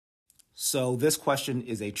So this question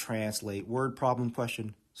is a translate word problem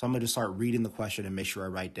question. So I'm going to start reading the question and make sure I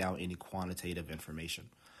write down any quantitative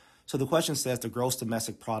information. So the question says the gross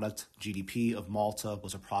domestic product, GDP, of Malta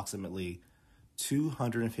was approximately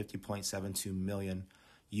 250.72 million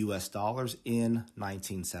US dollars in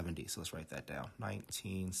 1970. So let's write that down.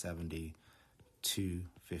 1970,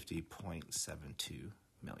 250.72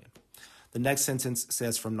 million. The next sentence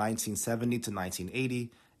says from 1970 to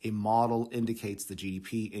 1980, a model indicates the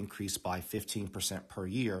GDP increased by 15% per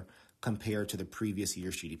year compared to the previous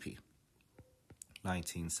year's GDP.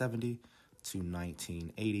 1970 to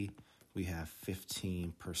 1980, we have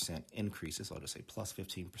 15% increases. So I'll just say plus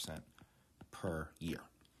 15% per year.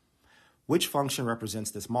 Which function represents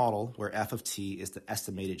this model where f of t is the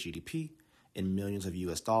estimated GDP in millions of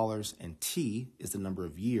US dollars and t is the number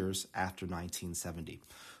of years after 1970?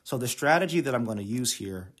 So the strategy that I'm going to use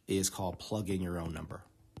here is called plug in your own number.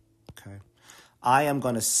 Okay, I am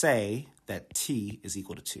going to say that t is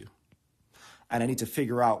equal to 2. And I need to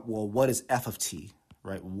figure out, well, what is f of t,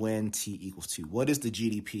 right, when t equals 2? What is the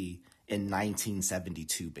GDP in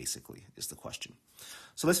 1972, basically, is the question.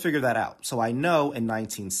 So let's figure that out. So I know in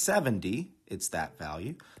 1970, it's that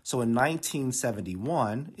value. So in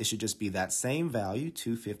 1971, it should just be that same value,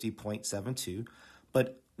 250.72,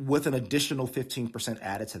 but with an additional 15%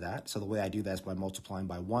 added to that. So the way I do that is by multiplying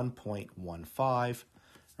by 1.15,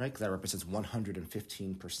 right, because that represents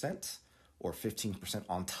 115%, or 15%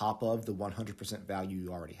 on top of the 100% value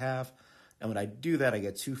you already have. And when I do that, I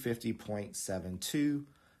get 250.72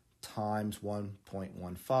 times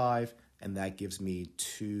 1.15, and that gives me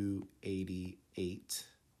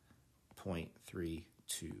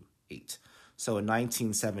 288.328. So in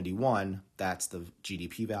 1971, that's the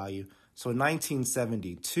GDP value. So in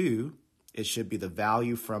 1972, it should be the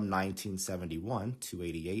value from 1971,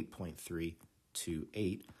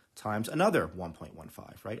 288.328, times another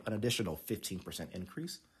 1.15, right? An additional 15%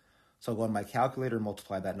 increase. So I'll go to my calculator and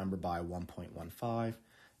multiply that number by 1.15,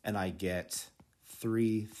 and I get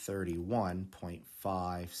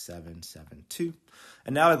 331.5772.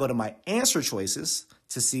 And now I go to my answer choices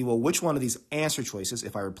to see, well, which one of these answer choices,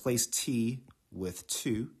 if I replace t with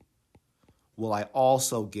 2, will I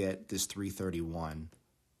also get this 331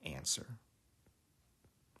 answer?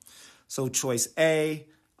 So choice A,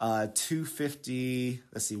 250,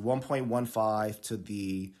 let's see, 1.15 to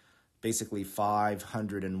the basically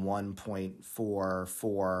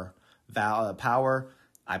 501.44 power.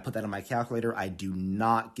 I put that in my calculator. I do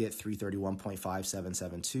not get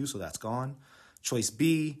 331.5772, so that's gone. Choice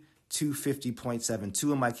B, 250.72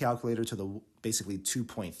 in my calculator to the basically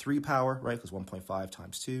 2.3 power, right? Because 1.5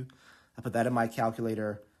 times 2. I put that in my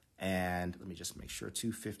calculator, and let me just make sure,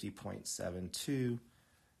 250.72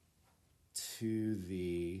 to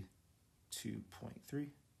the 2.3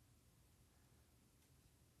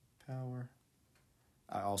 power.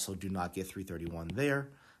 I also do not get 331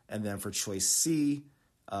 there. And then for choice C,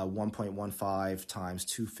 1.15 times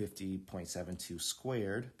 250.72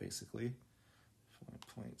 squared, basically,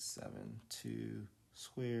 1.72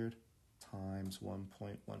 squared times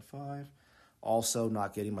 1.15. Also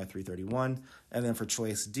not getting my 331. And then for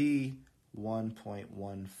choice D,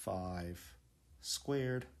 1.15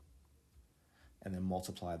 squared, and then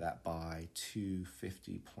multiply that by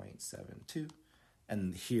 250.72.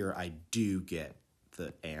 And here I do get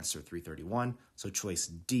the answer 331. So choice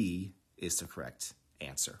D is the correct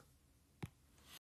answer.